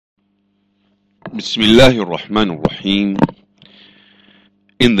Bismillahir Rahmanir Rahim.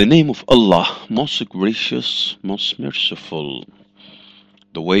 In the name of Allah, most gracious, most merciful.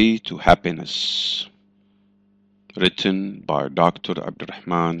 The Way to Happiness. Written by Dr.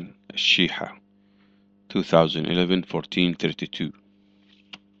 Abdurrahman Shiha. 2011 1432.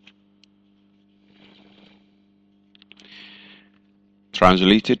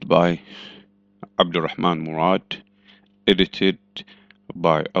 Translated by Abdurrahman Murad. Edited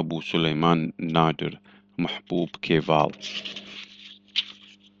by Abu Sulaiman Nadir Mahbub Keval.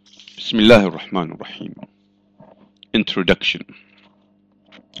 Bismillahir Rahmanir Rahim. Introduction.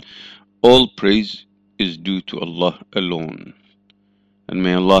 All praise is due to Allah alone, and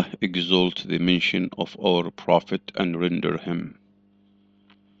may Allah exalt the mention of our Prophet and render him,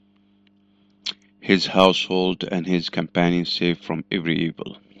 his household and his companions safe from every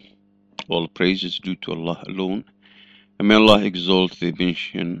evil. All praise is due to Allah alone, and may Allah exalt the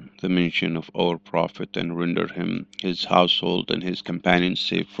mention of our Prophet and render him, his household and his companions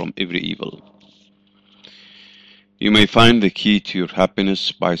safe from every evil. You may find the key to your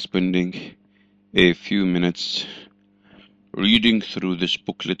happiness by spending a few minutes reading through this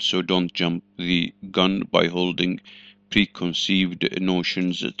booklet, so don't jump the gun by holding preconceived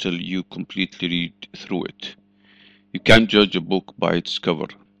notions till you completely read through it. You can't judge a book by its cover,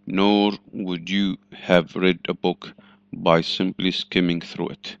 nor would you have read a book by simply skimming through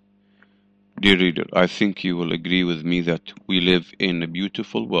it. Dear reader, I think you will agree with me that we live in a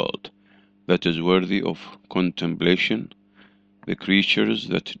beautiful world that is worthy of contemplation, the creatures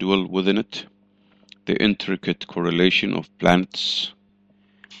that dwell within it, the intricate correlation of planets,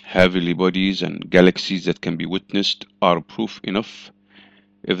 heavenly bodies, and galaxies that can be witnessed are proof enough.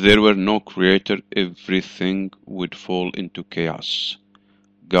 If there were no creator, everything would fall into chaos.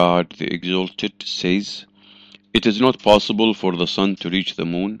 God the Exalted says, "It is not possible for the sun to reach the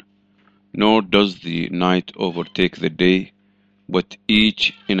moon, nor does the night overtake the day, but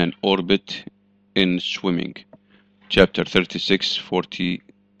each in an orbit in swimming." Chapter 36,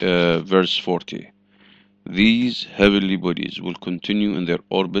 verse 40. These heavenly bodies will continue in their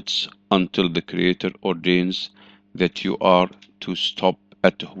orbits until the Creator ordains that you are to stop,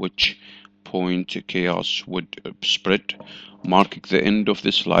 at which point chaos would spread, marking the end of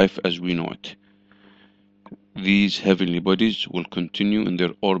this life as we know it. These heavenly bodies will continue in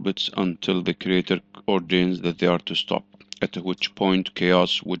their orbits until the Creator ordains that they are to stop, at which point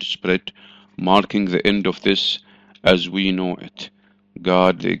chaos would spread, marking the end of this as we know it.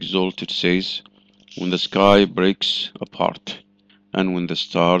 God the Exalted says, "When the sky breaks apart, and when the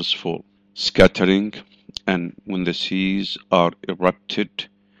stars fall, scattering, and when the seas are erupted,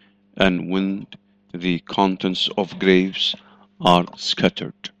 and when the contents of graves are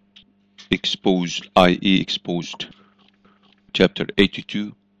scattered." Exposed, i.e. exposed. Chapter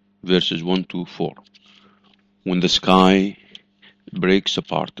 82, verses 1 to 4. When the sky breaks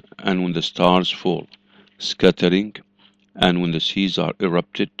apart, and when the stars fall, scattering, and when the seas are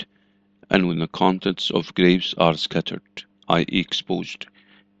erupted, and when the contents of graves are scattered, i.e. exposed.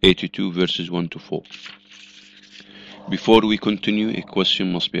 82 verses 1 to 4. Before we continue, a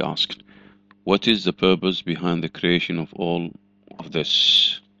question must be asked. What is the purpose behind the creation of all of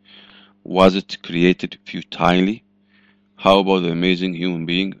this? Was it created futilely? How about the amazing human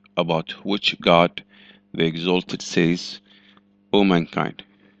being about which God the Exalted says, "O mankind,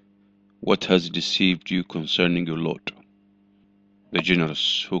 what has deceived you concerning your Lord, the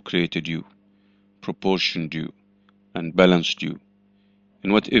generous, who created you, proportioned you, and balanced you?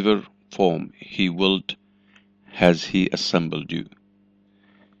 In whatever form he willed has he assembled you."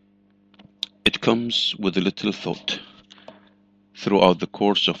 It comes with a little thought. Throughout the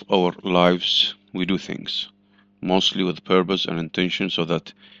course of our lives, we do things, mostly with purpose and intention so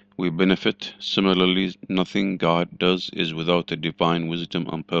that we benefit. Similarly, nothing God does is without a divine wisdom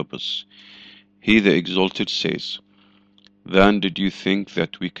and purpose. He the Exalted says, "Then did you think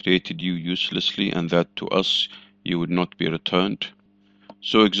that we created you uselessly and that to us you would not be returned?"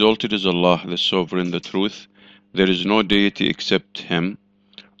 So exalted is Allah, the Sovereign, the Truth. There is no deity except Him,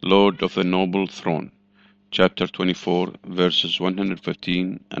 Lord of the Noble Throne. Chapter 24, verses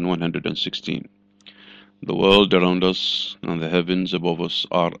 115 and 116. The world around us and the heavens above us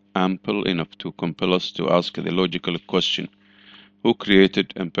are ample enough to compel us to ask the logical question, who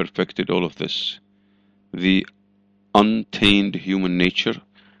created and perfected all of this? The untainted human nature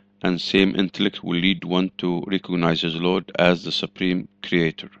and same intellect will lead one to recognize his Lord as the Supreme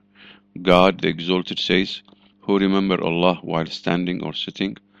Creator. God the Exalted says, "Who remember Allah while standing or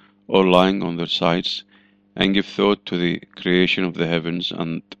sitting or lying on their sides, and give thought to the creation of the heavens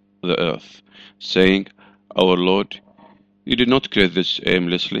and the earth, saying, Our Lord, you did not create this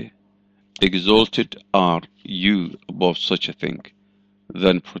aimlessly, Exalted are you above such a thing.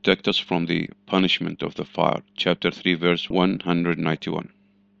 Then protect us from the punishment of the fire. Chapter 3, verse 191.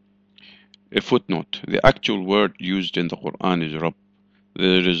 A footnote. The actual word used in the Quran is Rabb.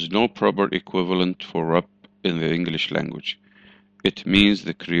 There is no proper equivalent for Rabb in the English language. It means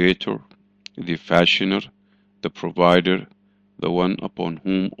the creator, the fashioner, the provider, the one upon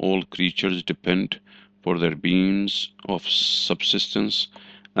whom all creatures depend for their means of subsistence,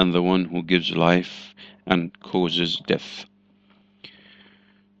 and the one who gives life and causes death.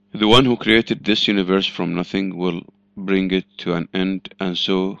 The one who created this universe from nothing will bring it to an end, and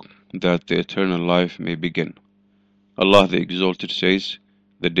so that the eternal life may begin. Allah the Exalted says,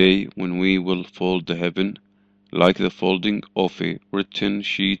 "The day when we will fold the heaven like the folding of a written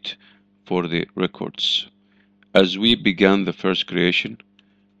sheet for the records. As we began the first creation,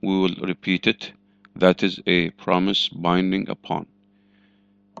 we will repeat it. That is a promise binding upon.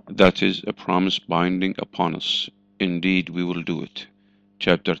 That is a promise binding upon us. Indeed, we will do it."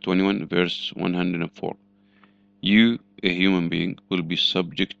 Chapter 21, verse 104. You, a human being, will be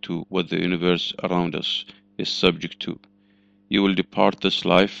subject to what the universe around us is subject to. You will depart this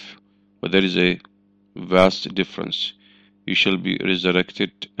life, but there is a vast difference. You shall be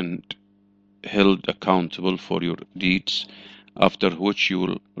resurrected and held accountable for your deeds, after which you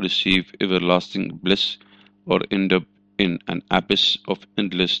will receive everlasting bliss or end up in an abyss of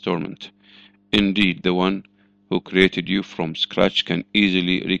endless torment. Indeed, the one who created you from scratch can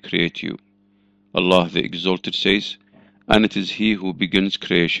easily recreate you. Allah the Exalted says, "And it is He who begins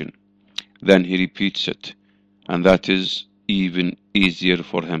creation, then He repeats it, and that is even easier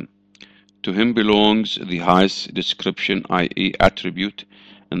for Him. To Him belongs the highest description, i.e. attribute,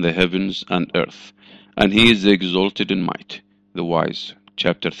 in the heavens and earth, and He is exalted in might, the wise."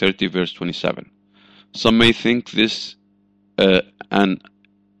 Chapter 30, verse 27. Some may think this an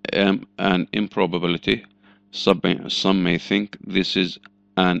improbability. Some may think this is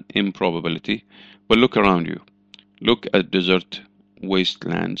an improbability, but look around you. Look at desert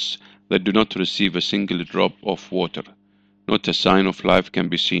wastelands that do not receive a single drop of water. Not a sign of life can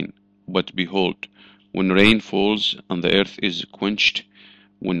be seen. But behold, when rain falls and the earth is quenched,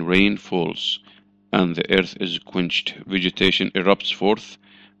 vegetation erupts forth,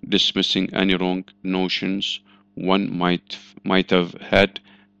 dismissing any wrong notions one might have had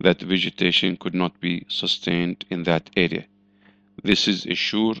that vegetation could not be sustained in that area. This is a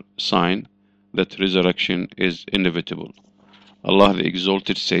sure sign that resurrection is inevitable. Allah the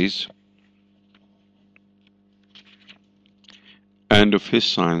Exalted says, "And of His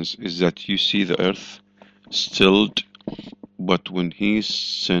signs is that you see the earth stilled, but when we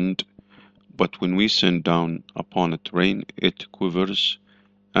send down upon it rain, it quivers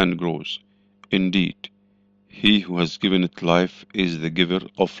and grows. Indeed, He who has given it life is the giver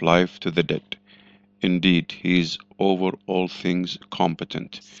of life to the dead. Indeed, He is over all things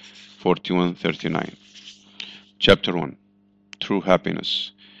competent." 41:39. Chapter 1. True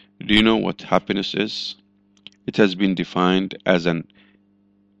Happiness. Do you know what happiness is? It has been defined as an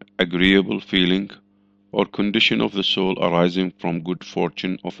agreeable feeling or condition of the soul arising from good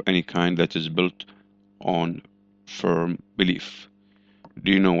fortune of any kind that is built on firm belief.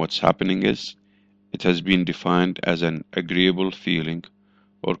 Do you know what's happening is? It has been defined as an agreeable feeling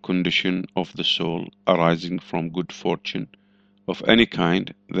or condition of the soul arising from good fortune of any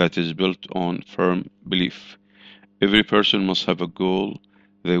kind that is built on firm belief. Every person must have a goal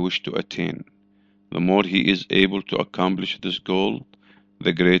they wish to attain. The more he is able to accomplish this goal,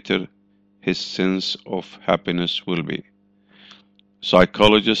 the greater his sense of happiness will be.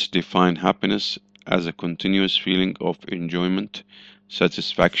 Psychologists define happiness as a continuous feeling of enjoyment,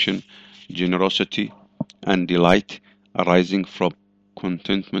 satisfaction, generosity, and delight arising from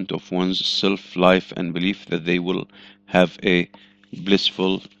contentment of one's self, life, and belief that they will have a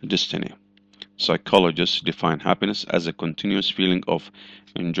blissful destiny. Psychologists define happiness as a continuous feeling of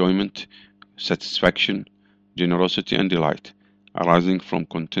enjoyment, satisfaction, generosity, and delight arising from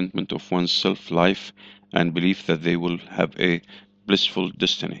contentment of one's self, life, and belief that they will have a blissful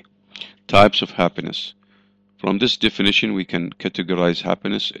destiny. Types of happiness. From this definition, we can categorize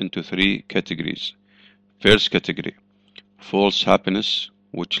happiness into three categories. First category, false happiness,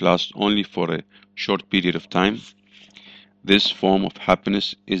 which lasts only for a short period of time. This form of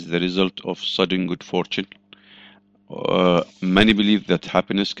happiness is the result of sudden good fortune. Many believe that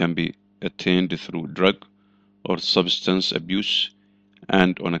happiness can be attained through drug or substance abuse,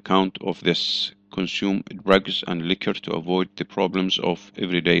 and on account of this, consume drugs and liquor to avoid the problems of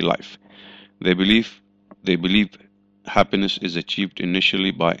everyday life. They believe happiness is achieved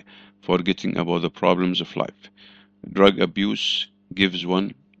initially by forgetting about the problems of life. Drug abuse gives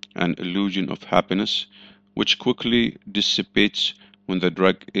one an illusion of happiness, which quickly dissipates when the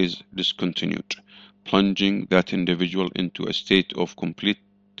drug is discontinued, plunging that individual into a state of complete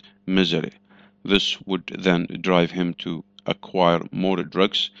misery. This would then drive him to acquire more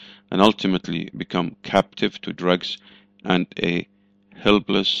drugs and ultimately become captive to drugs and a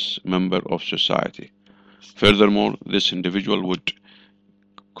helpless member of society. Furthermore, this individual would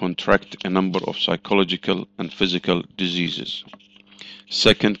contract a number of psychological and physical diseases.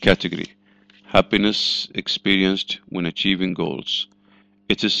 Second category, happiness experienced when achieving goals.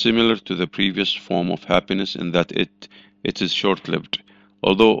 It is similar to the previous form of happiness in that it is short-lived,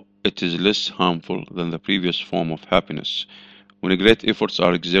 although it is less harmful than the previous form of happiness. When great efforts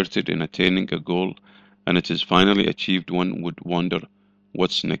are exerted in attaining a goal and it is finally achieved, one would wonder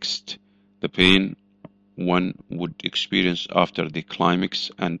what's next. The pain one would experience after the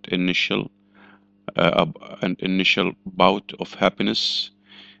climax and initial bout of happiness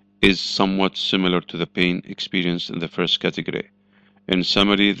is somewhat similar to the pain experienced in the first category. In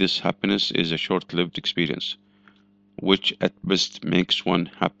summary, this happiness is a short-lived experience, which at best makes one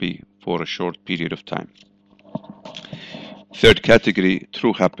happy for a short period of time. Third category,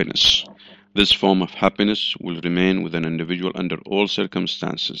 true happiness. This form of happiness will remain with an individual under all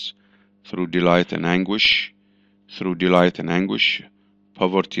circumstances, through delight and anguish,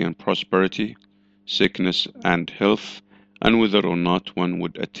 poverty and prosperity, sickness and health, and whether or not one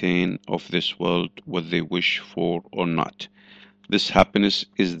would attain of this world what they wish for or not. This happiness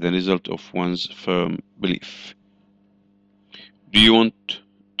is the result of one's firm belief. Do you want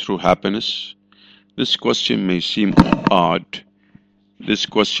true happiness? This question may seem odd,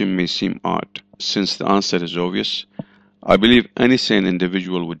 since the answer is obvious. I believe any sane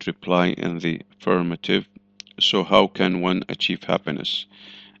individual would reply in the affirmative. So how can one achieve happiness?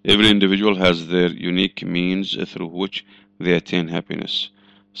 Every individual has their unique means through which they attain happiness.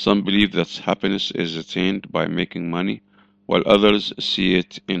 Some believe that happiness is attained by making money, while others see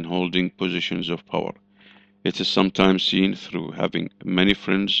it in holding positions of power. It is sometimes seen through having many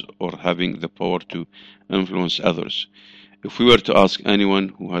friends or having the power to influence others. If we were to ask anyone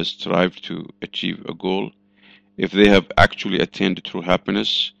who has strived to achieve a goal if they have actually attained true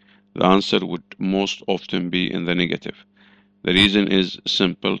happiness, the answer would most often be in the negative. The reason is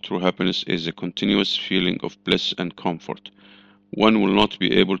simple. True happiness is a continuous feeling of bliss and comfort. One will not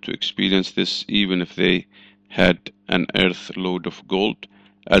be able to experience this even if they had an earth load of gold,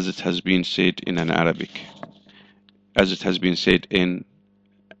 as it has been said in Arabic. As it has been said in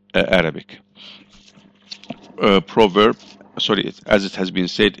an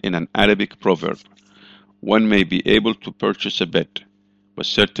Arabic proverb, one may be able to purchase a bed, but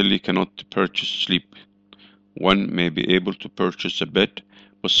certainly cannot purchase sleep. One may be able to purchase a bed,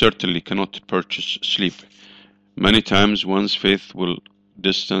 but certainly cannot purchase sleep. Many times one's faith will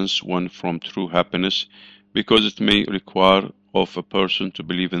distance one from true happiness because it may require of a person to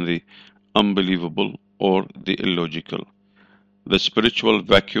believe in the unbelievable or the illogical. The spiritual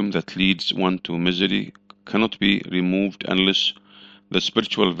vacuum that leads one to misery cannot be removed unless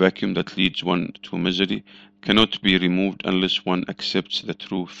one accepts the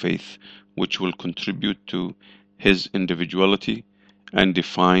true faith, which will contribute to his individuality and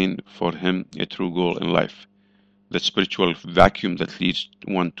define for him a true goal in life. The spiritual vacuum that leads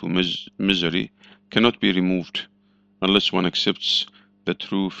one to misery cannot be removed unless one accepts the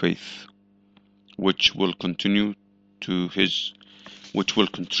true faith, which will contribute to his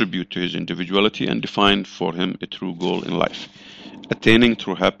individuality and define for him a true goal in life. Attaining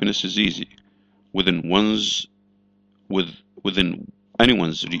true happiness is easy, within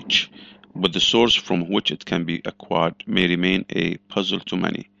anyone's reach, but the source from which it can be acquired may remain a puzzle to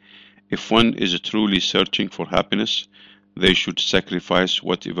many. If one is truly searching for happiness, they should sacrifice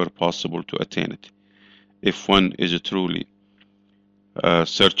whatever possible to attain it. If one is truly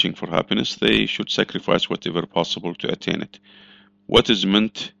searching for happiness, they should sacrifice whatever possible to attain it. What is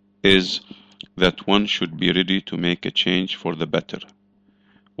meant is that one should be ready to make a change for the better.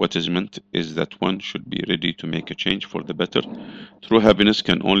 True happiness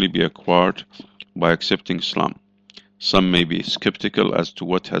can only be acquired by accepting Islam. Some may be skeptical as to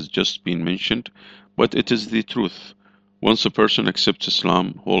what has just been mentioned, but it is the truth. Once a person accepts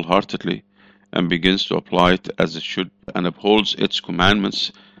Islam wholeheartedly and begins to apply it as it should and upholds its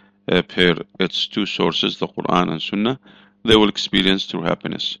commandments per its two sources, the Quran and Sunnah, they will experience true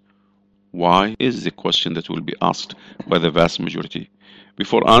happiness. Why is the question that will be asked by the vast majority.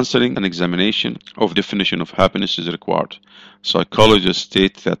 Before answering, an examination of definition of happiness is required. Psychologists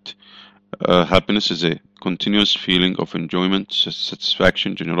state that happiness is a continuous feeling of enjoyment,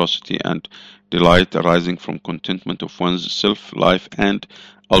 satisfaction, generosity, and delight arising from contentment of one's self, life, and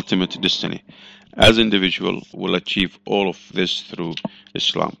ultimate destiny. As individual will achieve all of this through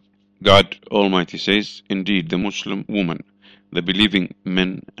Islam. God Almighty says, indeed, the Muslim woman, the believing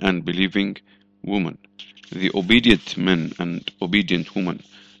men and believing woman, the obedient men and obedient woman,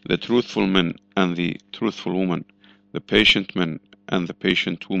 the truthful men and the truthful woman, the patient men and the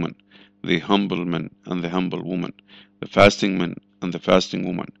patient woman, the humble men and the humble woman, the fasting men and the fasting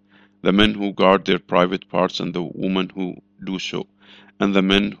woman, the men who guard their private parts and the women who do so, and the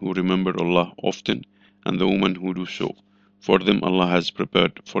men who remember Allah often and the women who do so. For them Allah has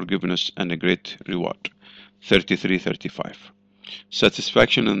prepared forgiveness and a great reward. 33-35.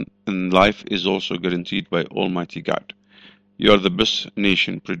 Satisfaction in life is also guaranteed by Almighty God. You are the best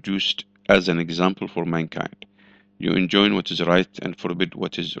nation produced as an example for mankind. You enjoin what is right and forbid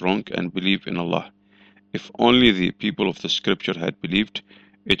what is wrong and believe in Allah. If only the people of the scripture had believed,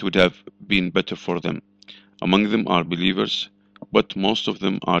 it would have been better for them. Among them are believers, but most of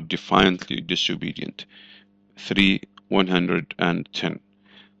them are defiantly disobedient. 3:110.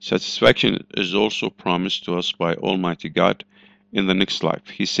 Satisfaction is also promised to us by Almighty God in the next life.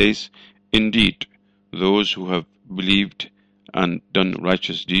 He says, indeed, those who have believed and done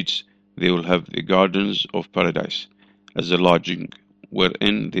righteous deeds, they will have the gardens of paradise as a lodging,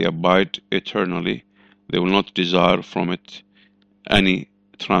 wherein they abide eternally. They will not desire from it any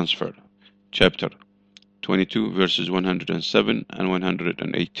transfer. Chapter 22, verses 107 and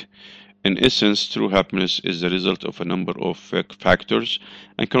 108. In essence, true happiness is the result of a number of factors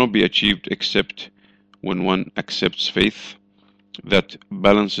and cannot be achieved except when one accepts faith that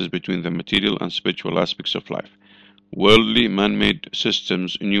balances between the material and spiritual aspects of life. Worldly, man-made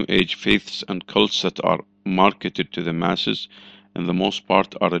systems, New Age faiths, and cults that are marketed to the masses, and the most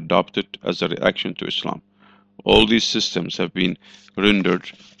part are adopted as a reaction to Islam. All these systems have been rendered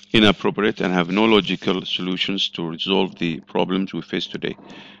inappropriate and have no logical solutions to resolve the problems we face today.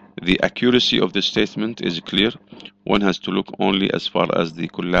 The accuracy of this statement is clear. One has to look only as far as the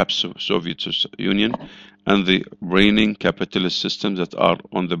collapse of Soviet Union and the reigning capitalist systems that are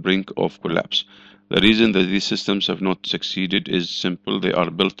on the brink of collapse. The reason that these systems have not succeeded is simple. They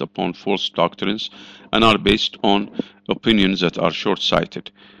are built upon false doctrines and are based on opinions that are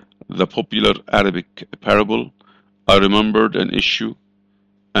short-sighted. The popular Arabic parable, I remembered an issue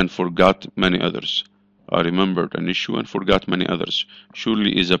and forgot many others. I remembered an issue and forgot many others,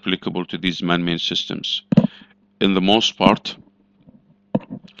 surely is applicable to these man-made systems. In the most part,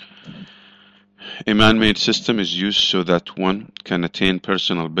 a man-made system is used so that one can attain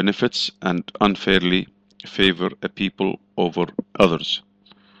personal benefits and unfairly favor a people over others.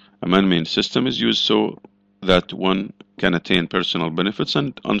 A man-made system is used so that one can attain personal benefits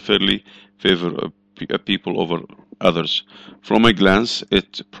and unfairly favor a people over others. From a glance,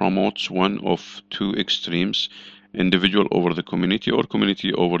 it promotes one of two extremes, individual over the community or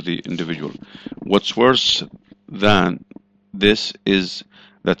community over the individual. What's worse than this is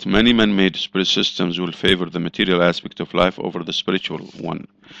that many man-made spirit systems will favor the material aspect of life over the spiritual one.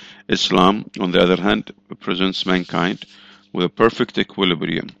 Islam, on the other hand, presents mankind with a perfect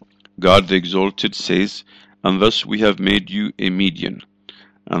equilibrium. God the Exalted says, and thus we have made you a median,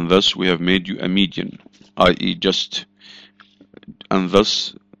 and thus we have made you a median, i.e. just, and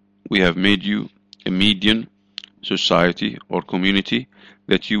thus we have made you a median society or community,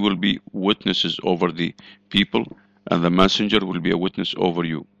 that you will be witnesses over the people, and the messenger will be a witness over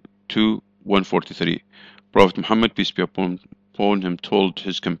you. 2:143. Prophet Muhammad, peace be upon him, told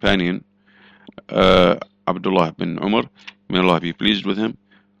his companion Abdullah bin Umar, may Allah be pleased with him,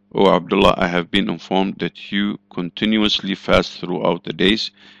 O Abdullah, I have been informed that you continuously fast throughout the days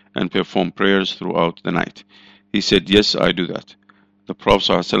and perform prayers throughout the night. He said, yes, I do that. The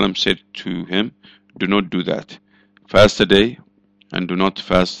Prophet ﷺ said to him, do not do that. Fast a day and do not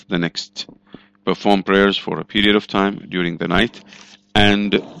fast the next. Perform prayers for a period of time during the night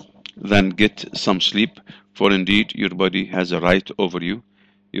and then get some sleep, for indeed your body has a right over you,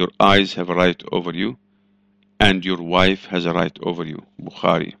 your eyes have a right over you, and your wife has a right over you.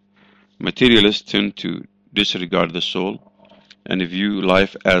 Bukhari. Materialists tend to disregard the soul and view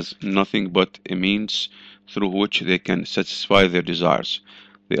life as nothing but a means through which they can satisfy their desires.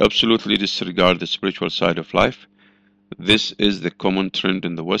 They absolutely disregard the spiritual side of life. This is the common trend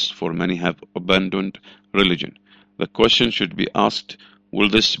in the West, for many have abandoned religion. The question should be asked, will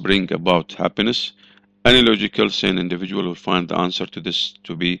this bring about happiness? Any logical, sane individual will find the answer to this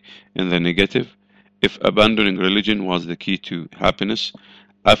to be in the negative. If abandoning religion was the key to happiness,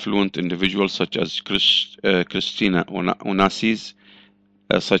 affluent individuals such as Christina Onassis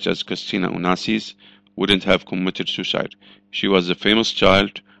wouldn't have committed suicide. She was a famous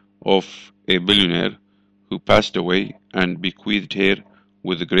child of a billionaire who passed away and bequeathed her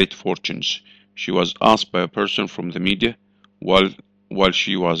with great fortunes. She was asked by a person from the media while, while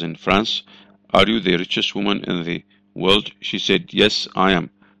she was in France, "Are you the richest woman in the world?" She said, "Yes, I am,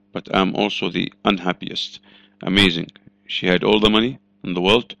 but I am also the unhappiest." Amazing. She had all the money in the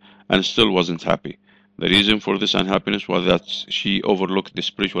world and still wasn't happy. The reason for this unhappiness was that she overlooked the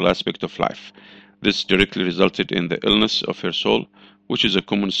spiritual aspect of life. This directly resulted in the illness of her soul, which is a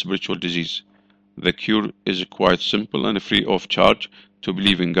common spiritual disease. The cure is quite simple and free of charge: to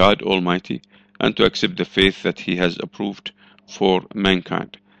believe in God Almighty and to accept the faith that He has approved for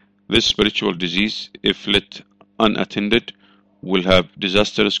mankind. This spiritual disease, if left unattended, will have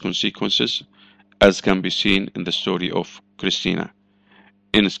disastrous consequences, as can be seen in the story of Christina.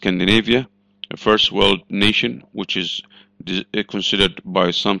 In Scandinavia, a first world nation which is considered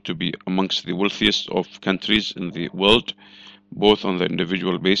by some to be amongst the wealthiest of countries in the world, both on the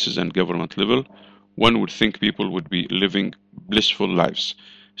individual basis and government level, one would think people would be living blissful lives.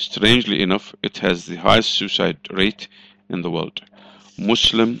 Strangely enough, it has the highest suicide rate in the world.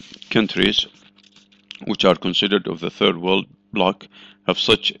 Muslim countries, which are considered of the third world bloc, have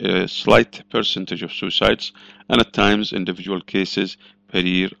such a slight percentage of suicides, and at times individual cases per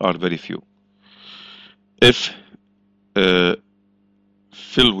year are very few. If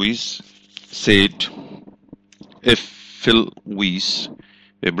Phil Weiss said, if Phil Weiss,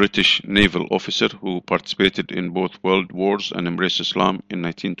 a British naval officer who participated in both world wars and embraced Islam in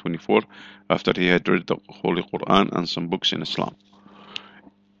 1924 after he had read the Holy Quran and some books in Islam.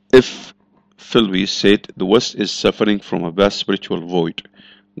 If Phil Weiss said, "The West is suffering from a vast spiritual void,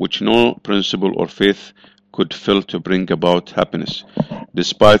 which no principle or faith could fill to bring about happiness.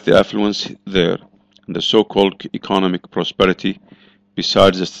 Despite the affluence there, and the so-called economic prosperity,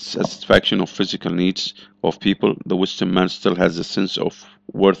 besides the satisfaction of physical needs of people, the Western man still has a sense of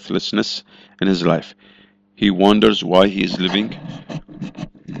worthlessness in his life. He wonders why he is living,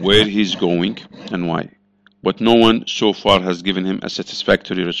 where he is going, and why. But no one so far has given him a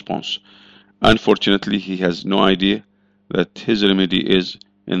satisfactory response. Unfortunately, he has no idea that his remedy is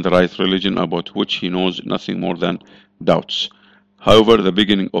in the right religion, about which he knows nothing more than doubts. However, the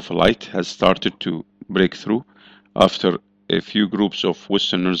beginning of a light has started to break through. After a few groups of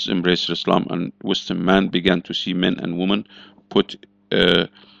Westerners embraced Islam, and Western man began to see men and women put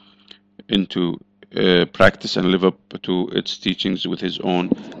into practice and live up to its teachings with his own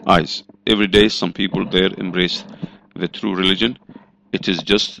eyes. Every day some people there embrace the true religion. It is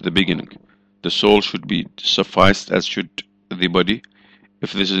just the beginning. The soul should be sufficed as should the body.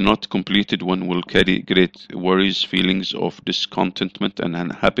 If this is not completed, one will carry great worries, feelings of discontentment and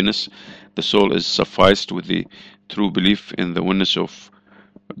unhappiness. The soul is sufficed with the true belief in the oneness of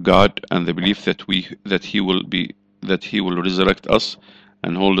God and the belief that He will resurrect us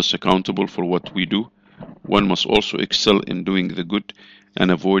and hold us accountable for what we do. One must also excel in doing the good and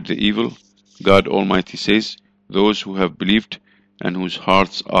avoid the evil. God Almighty says, "Those who have believed and whose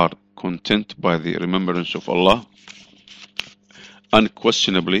hearts are content by the remembrance of Allah."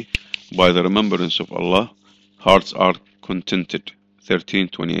 Unquestionably, by the remembrance of Allah, hearts are contented.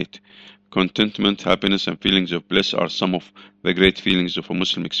 13:28. Contentment, happiness, and feelings of bliss are some of the great feelings of a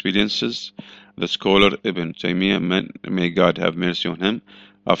Muslim experiences. The scholar Ibn Taymiyyah, may God have mercy on him,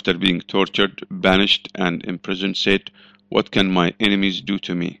 after being tortured, banished, and imprisoned, said, "What can my enemies do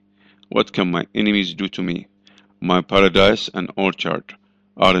to me? What can my enemies do to me? My paradise and orchard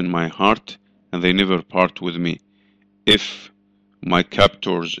are in my heart, and they never part with me. If my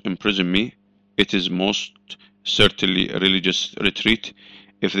captors imprison me, it is most certainly a religious retreat.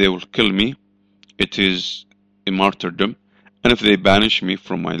 If they will kill me, it is a martyrdom, and if they banish me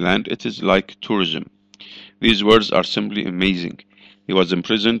from my land, it is like tourism." These words are simply amazing. He was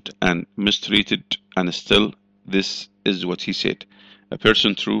imprisoned and mistreated, and still this is what he said: "A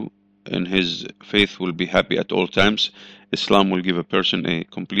person true in his faith will be happy at all times. Islam will give a person a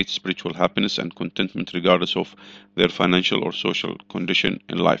complete spiritual happiness and contentment regardless of their financial or social condition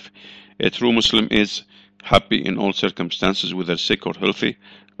in life. A true Muslim is happy in all circumstances, whether sick or healthy,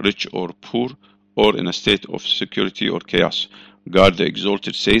 rich or poor, or in a state of security or chaos." God the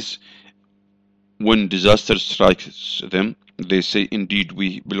Exalted says, "When disaster strikes them, they say, 'Indeed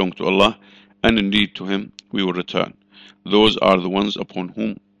we belong to Allah, and indeed to Him we will return.' Those are the ones upon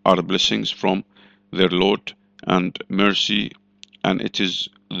whom are blessings from their Lord and mercy, and it is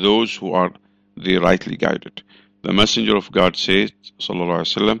those who are the rightly guided." The Messenger of God said, Sallallahu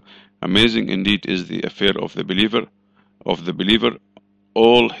Alaihi Wasallam, "Amazing indeed is the affair of the believer.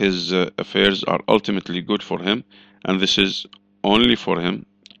 All his affairs are ultimately good for him, and this is only for him,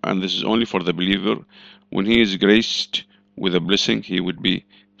 and this is only for the believer. When he is graced with a blessing, he would be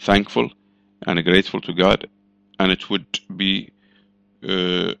thankful and grateful to God, and it would be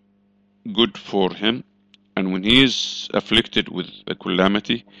uh, good for him, and when he is afflicted with a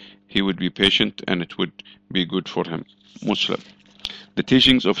calamity, he would be patient and it would be good for him. Muslim. The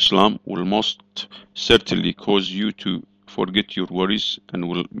teachings of Islam will most certainly cause you to forget your worries and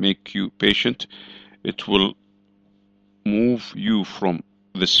will make you patient. It will move you from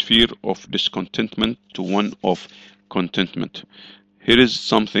the sphere of discontentment to one of contentment. Here is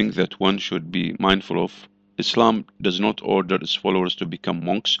something that one should be mindful of. Islam does not order its followers to become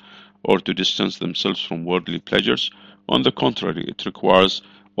monks or to distance themselves from worldly pleasures. On the contrary, it requires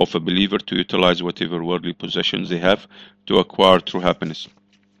of a believer to utilize whatever worldly possessions they have to acquire true happiness.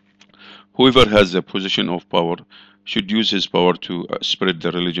 Whoever has a position of power should use his power to spread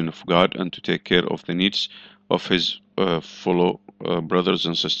the religion of God and to take care of the needs of his fellow brothers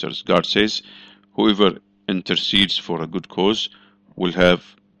and sisters. God says, whoever intercedes for a good cause will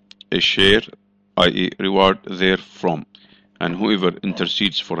have a share, i.e. reward therefrom, and whoever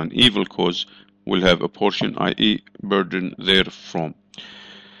intercedes for an evil cause will have a portion, i.e. burden therefrom.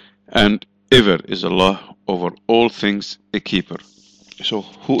 And ever is Allah over all things a keeper. So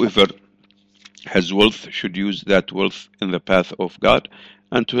whoever has wealth should use that wealth in the path of God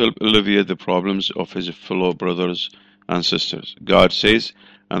and to help alleviate the problems of his fellow brothers and sisters. God says,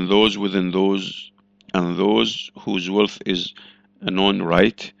 and those whose wealth is a known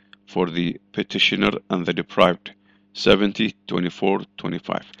right for the petitioner and the deprived.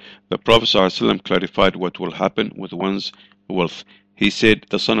 70:24-25. The Prophet ﷺ clarified what will happen with one's wealth. He said,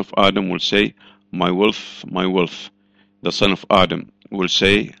 the son of Adam will say, my wealth, my wealth. The son of Adam will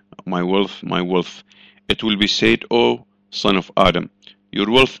say, my wealth, my wealth. It will be said, O son of Adam, your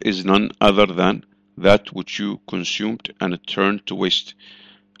wealth is none other than that which you consumed and it turned to waste.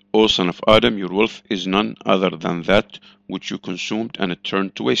 O son of Adam, your wealth is none other than that which you consumed and it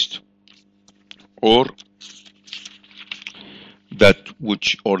turned to waste. Or that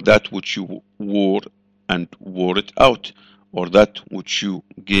which you wore and wore it out, or that which you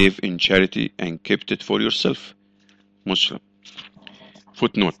gave in charity and kept it for yourself. Muslim.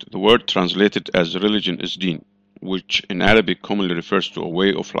 Footnote: the word translated as religion is deen, which in Arabic commonly refers to a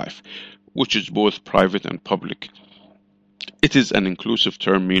way of life, which is both private and public. It is an inclusive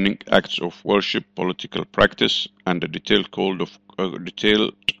term meaning acts of worship, political practice, and a detailed code of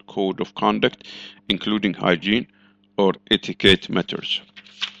conduct, including hygiene or etiquette matters.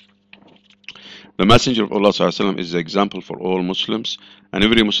 The Messenger of Allah ﷺ is the example for all Muslims, and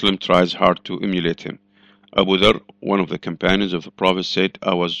every Muslim tries hard to emulate him. Abu Dharr, one of the companions of the Prophet, said,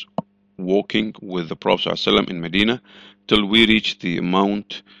 I was walking with the Prophet ﷺ in Medina till we reached the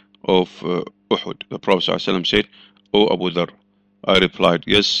mount of Uhud. The Prophet ﷺ said, O Abu Dharr. I replied,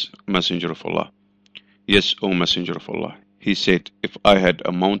 Yes, Messenger of Allah. Yes, O Messenger of Allah. He said, if I had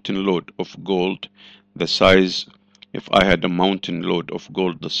a mountain load of gold the size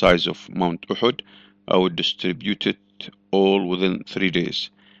of Mount Uhud, I would distribute it all within 3 days,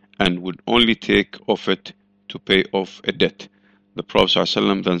 and would only take of it to pay off a debt. The Prophet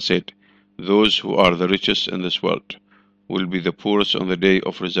ﷺ then said, those who are the richest in this world will be the poorest on the day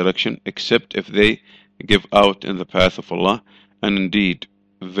of resurrection, except if they give out in the path of Allah, and indeed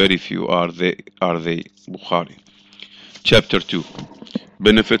very few are they. Bukhari. Chapter 2.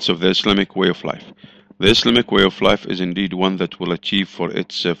 Benefits of the Islamic way of life. The Islamic way of life is indeed one that will achieve for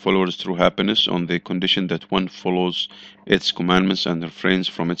its followers true happiness on the condition that one follows its commandments and refrains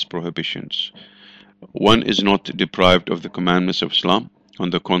from its prohibitions. One is not deprived of the commandments of Islam. On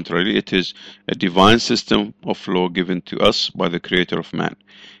the contrary, it is a divine system of law given to us by the Creator of man.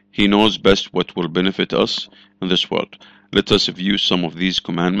 He knows best what will benefit us in this world. Let us view some of these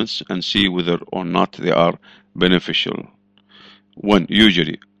commandments and see whether or not they are beneficial. 1.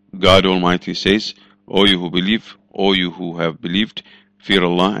 Usury. God Almighty says, O you who believe, O you who have believed, fear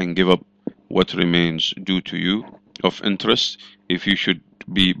Allah and give up what remains due to you of interest if you should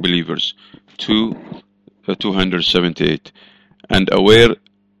be believers. 278. And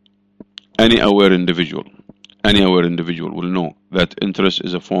any aware individual will know that interest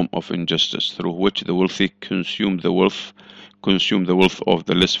is a form of injustice through which the wealthy consume the wealth of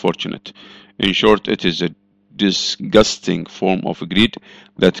the less fortunate. In short, it is a disgusting form of greed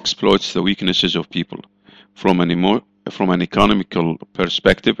that exploits the weaknesses of people. From an economical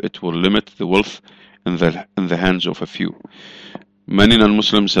perspective, it will limit the wealth in the hands of a few. Many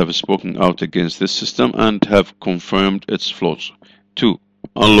non-Muslims have spoken out against this system and have confirmed its flaws. 2.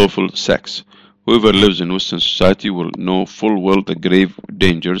 Unlawful sex. Whoever lives in Western society will know full well the grave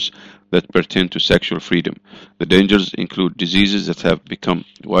dangers that pertain to sexual freedom. The dangers include diseases that have become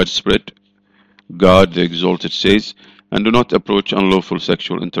widespread. God the Exalted says, and do not approach unlawful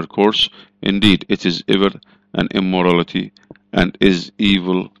sexual intercourse. Indeed, it is ever an immorality and is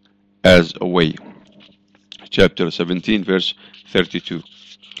evil as a way. Chapter 17, verse 32.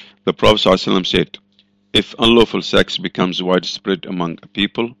 The Prophet ﷺ said, if unlawful sex becomes widespread among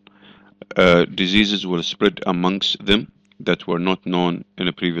people, diseases will spread amongst them that were not known in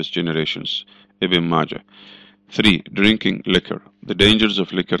the previous generations. Ibn Majah. 3. Drinking liquor. The dangers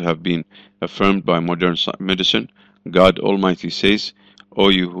of liquor have been affirmed by modern medicine. God Almighty says, O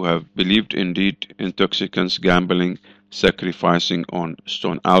you who have believed, indeed intoxicants, gambling, sacrificing on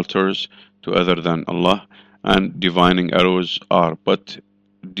stone altars to other than Allah, and divining arrows are but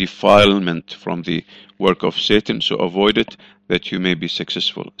defilement from the work of Satan, so avoid it that you may be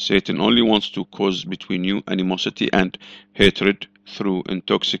successful. Satan only wants to cause between you animosity and hatred through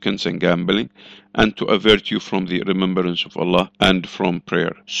intoxicants and gambling, and to avert you from the remembrance of Allah and from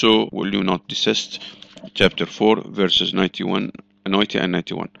prayer. So will you not desist? Chapter 4, verses 90 and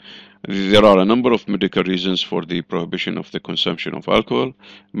 91. There are a number of medical reasons for the prohibition of the consumption of alcohol.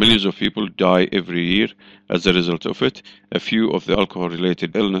 Millions of people die every year as a result of it. A few of the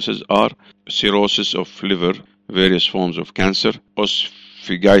alcohol-related illnesses are cirrhosis of liver, various forms of cancer,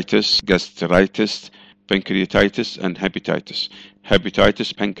 esophagitis, gastritis, pancreatitis, and hepatitis.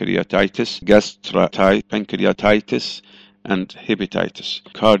 Hepatitis, pancreatitis, gastritis, pancreatitis, and hepatitis.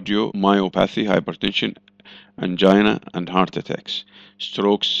 Cardiomyopathy, hypertension, angina, and heart attacks.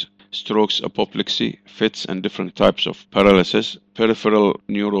 Strokes, apoplexy, fits, and different types of paralysis, peripheral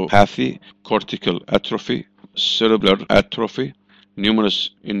neuropathy, cortical atrophy, cerebral atrophy,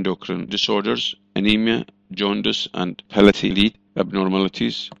 numerous endocrine disorders, anemia, jaundice, and palate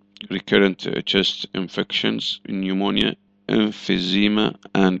abnormalities, recurrent chest infections, pneumonia, emphysema,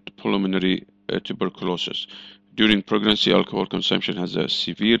 and pulmonary tuberculosis. During pregnancy, alcohol consumption has a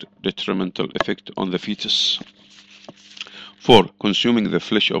severe detrimental effect on the fetus. 4. Consuming the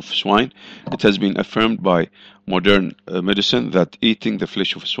flesh of swine. It has been affirmed by modern medicine that eating the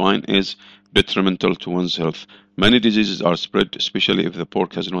flesh of swine is detrimental to one's health. Many diseases are spread, especially if the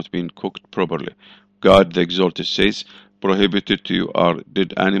pork has not been cooked properly. God the Exalted says, prohibited to you are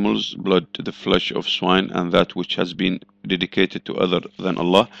dead animals, blood, the flesh of swine, and that which has been dedicated to other than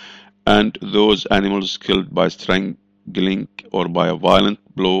Allah, and those animals killed by strangling, or by a violent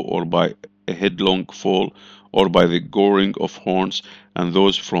blow, or by a headlong fall, or by the goring of horns, and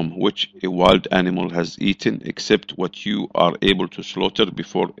those from which a wild animal has eaten, except what you are able to slaughter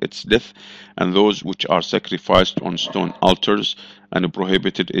before its death, and those which are sacrificed on stone altars. And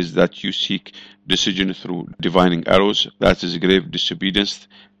prohibited is that you seek decision through divining arrows. That is grave disobedience.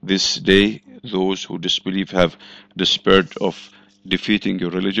 This day those who disbelieve have despaired of defeating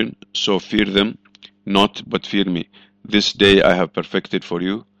your religion, so fear them not, but fear me. This day I have perfected for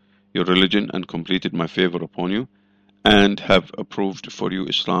you your religion and completed my favor upon you, and have approved for you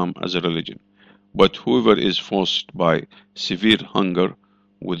Islam as a religion. But whoever is forced by severe hunger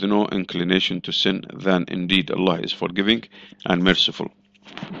with no inclination to sin, then indeed Allah is forgiving and merciful.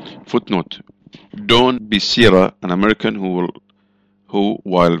 Footnote: Don Becerra, an American who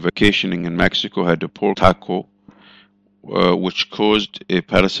while vacationing in Mexico had a pork taco which caused a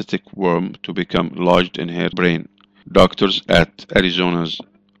parasitic worm to become lodged in her brain. Doctors at Arizona's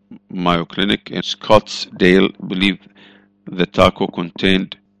Mayo Clinic in Scottsdale believe the taco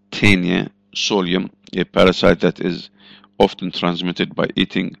contained Taenia solium, a parasite that is often transmitted by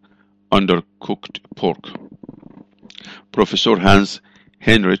eating undercooked pork. Professor Hans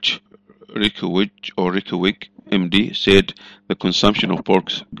Heinrich Rickewig, MD, said the consumption of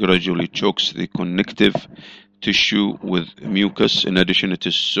pork gradually chokes the connective tissue with mucus. In addition, it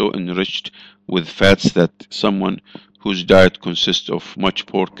is so enriched with fats that someone whose diet consists of much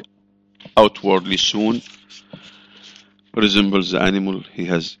pork outwardly soon resembles the animal he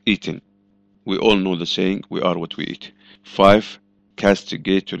has eaten. We all know the saying, we are what we eat. 5.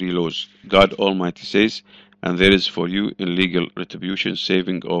 Castigatory laws. God Almighty says, and there is for you in legal retribution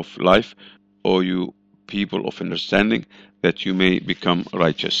saving of life, O you people of understanding, that you may become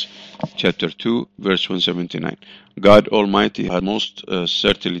righteous. Chapter 2, verse 179. God Almighty has most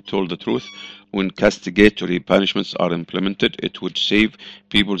certainly told the truth. When castigatory punishments are implemented, it would save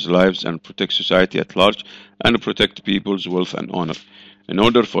people's lives and protect society at large, and protect people's wealth and honor. In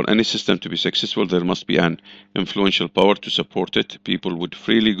order for any system to be successful, there must be an influential power to support it. People would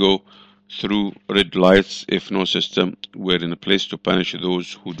freely go through red lights if no system were in place to punish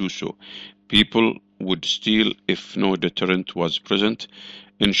those who do so. People would steal if no deterrent was present.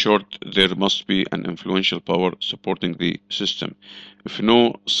 In short, there must be an influential power supporting the system. If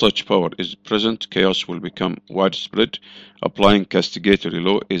no such power is present, chaos will become widespread. Applying castigatory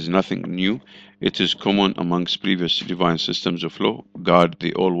law is nothing new. It is common amongst previous divine systems of law. God,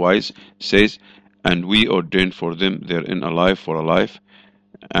 the All-Wise, says, and we ordain for them therein a life for a life,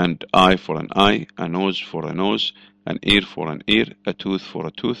 and eye for an eye, a nose for a nose, an ear for an ear, a tooth for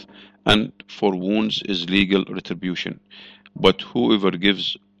a tooth, and for wounds is legal retribution. But whoever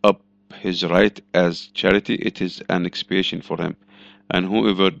gives up his right as charity, it is an expiation for him. And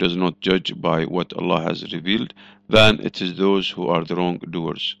whoever does not judge by what Allah has revealed, then it is those who are the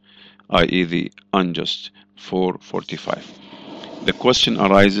wrongdoers, i.e., the unjust. 445. The question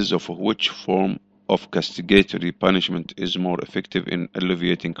arises of which form of castigatory punishment is more effective in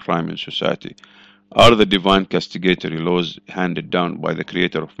alleviating crime in society. Are the divine castigatory laws handed down by the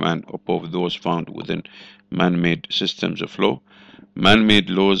Creator of man above those found within man-made systems of law? Man-made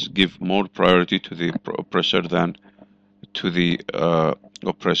laws give more priority to the oppressor than to the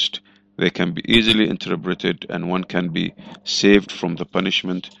oppressed. They can be easily interpreted and one can be saved from the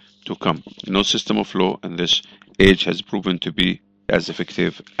punishment to come. No system of law in this age has proven to be as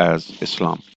effective as Islam.